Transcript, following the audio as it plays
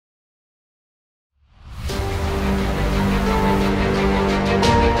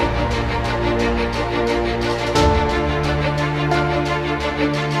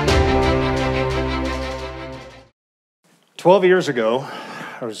12 years ago,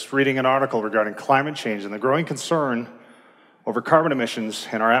 I was reading an article regarding climate change and the growing concern over carbon emissions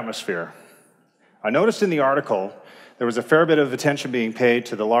in our atmosphere. I noticed in the article there was a fair bit of attention being paid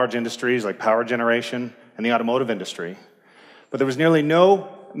to the large industries like power generation and the automotive industry, but there was nearly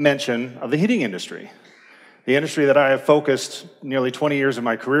no mention of the heating industry, the industry that I have focused nearly 20 years of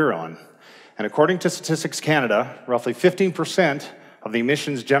my career on. And according to Statistics Canada, roughly 15% of the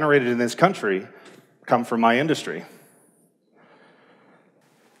emissions generated in this country come from my industry.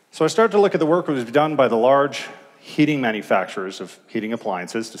 So I started to look at the work that was done by the large heating manufacturers of heating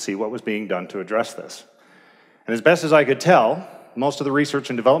appliances to see what was being done to address this. And as best as I could tell, most of the research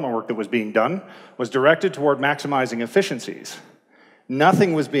and development work that was being done was directed toward maximizing efficiencies.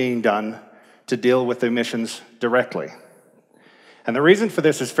 Nothing was being done to deal with the emissions directly. And the reason for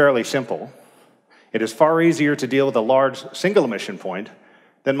this is fairly simple. It is far easier to deal with a large single emission point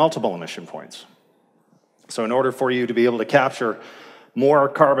than multiple emission points. So in order for you to be able to capture more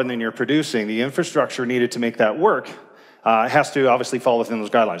carbon than you're producing, the infrastructure needed to make that work has to obviously fall within those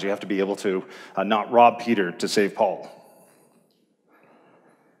guidelines. You have to be able to not rob Peter to save Paul.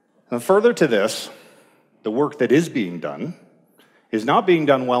 And further to this, the work that is being done is not being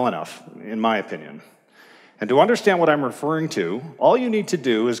done well enough, in my opinion. And to understand what I'm referring to, all you need to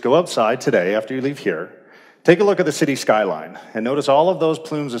do is go outside today after you leave here, take a look at the city skyline, and notice all of those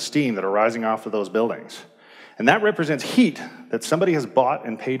plumes of steam that are rising off of those buildings. And that represents heat that somebody has bought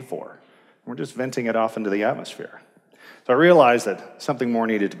and paid for. We're just venting it off into the atmosphere. So I realized that something more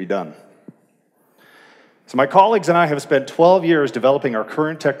needed to be done. So my colleagues and I have spent 12 years developing our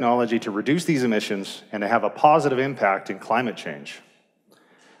current technology to reduce these emissions and to have a positive impact in climate change.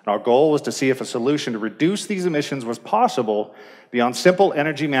 And our goal was to see if a solution to reduce these emissions was possible beyond simple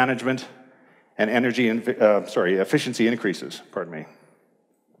energy management and efficiency increases.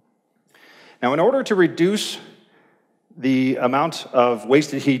 Now, in order to reduce the amount of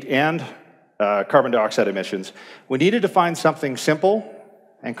wasted heat and carbon dioxide emissions, we needed to find something simple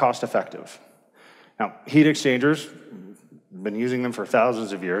and cost-effective. Now, heat exchangers, we've been using them for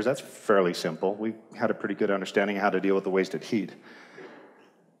thousands of years. That's fairly simple. We had a pretty good understanding of how to deal with the wasted heat.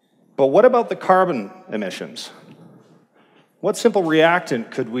 But what about the carbon emissions? What simple reactant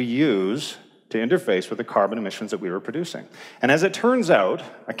could we use to interface with the carbon emissions that we were producing? And as it turns out,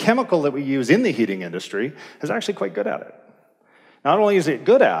 a chemical that we use in the heating industry is actually quite good at it. Not only is it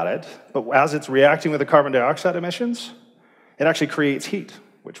good at it, but as it's reacting with the carbon dioxide emissions, it actually creates heat,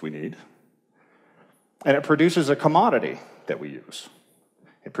 which we need. And it produces a commodity that we use.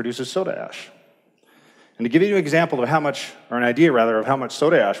 It produces soda ash. And to give you an example of how much, or an idea rather, of how much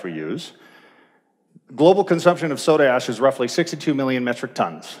soda ash we use, global consumption of soda ash is roughly 62 million metric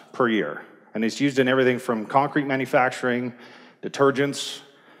tons per year. And it's used in everything from concrete manufacturing, detergents,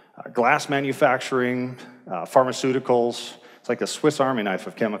 glass manufacturing, pharmaceuticals. It's like the Swiss Army knife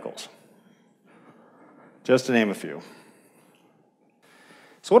of chemicals, just to name a few.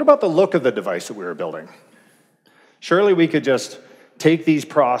 So what about the look of the device that we were building? Surely we could just take these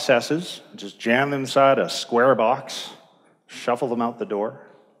processes, just jam them inside a square box, shuffle them out the door.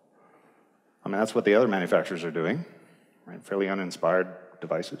 I mean, that's what the other manufacturers are doing, right? Fairly uninspired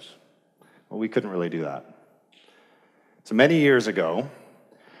devices. Well, we couldn't really do that. So many years ago,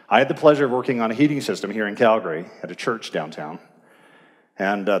 I had the pleasure of working on a heating system here in Calgary at a church downtown.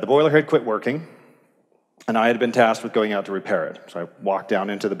 And the boiler had quit working, and I had been tasked with going out to repair it. So I walked down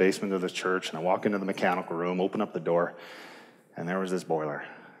into the basement of the church, and I walk into the mechanical room, open up the door, and there was this boiler.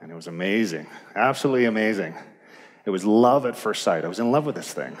 And it was amazing, absolutely amazing. It was love at first sight. I was in love with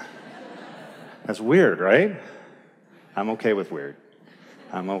this thing. That's weird, right? I'm okay with weird.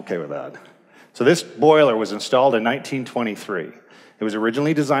 I'm okay with that. So this boiler was installed in 1923. It was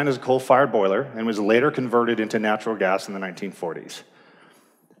originally designed as a coal-fired boiler and was later converted into natural gas in the 1940s.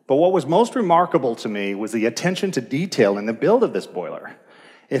 But what was most remarkable to me was the attention to detail in the build of this boiler.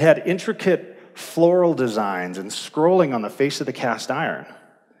 It had intricate floral designs and scrolling on the face of the cast iron.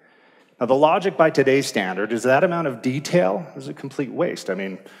 Now, the logic by today's standard is that amount of detail is a complete waste. I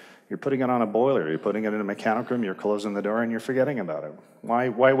mean, you're putting it on a boiler, you're putting it in a mechanical room, you're closing the door, and you're forgetting about it. Why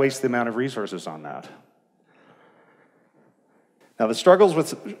waste the amount of resources on that? Now, the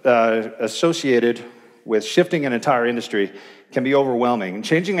struggles associated with shifting an entire industry can be overwhelming. And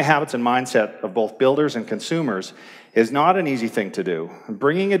changing the habits and mindset of both builders and consumers is not an easy thing to do. And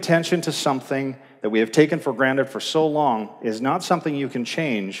bringing attention to something that we have taken for granted for so long is not something you can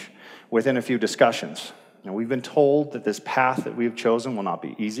change within a few discussions. Now, we've been told that this path that we've chosen will not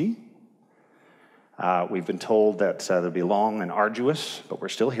be easy. We've been told that it'll be long and arduous, but we're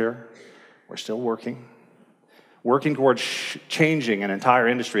still here. We're still working towards changing an entire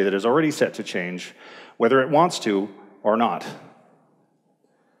industry that is already set to change, whether it wants to or not.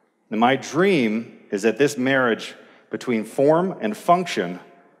 And my dream is that this marriage between form and function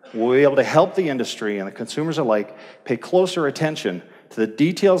will be able to help the industry and the consumers alike pay closer attention to the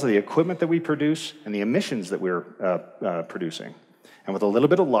details of the equipment that we produce and the emissions that we're producing. And with a little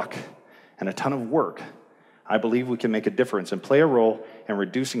bit of luck and a ton of work, I believe we can make a difference and play a role in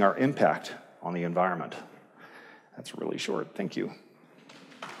reducing our impact on the environment. That's really short. Thank you.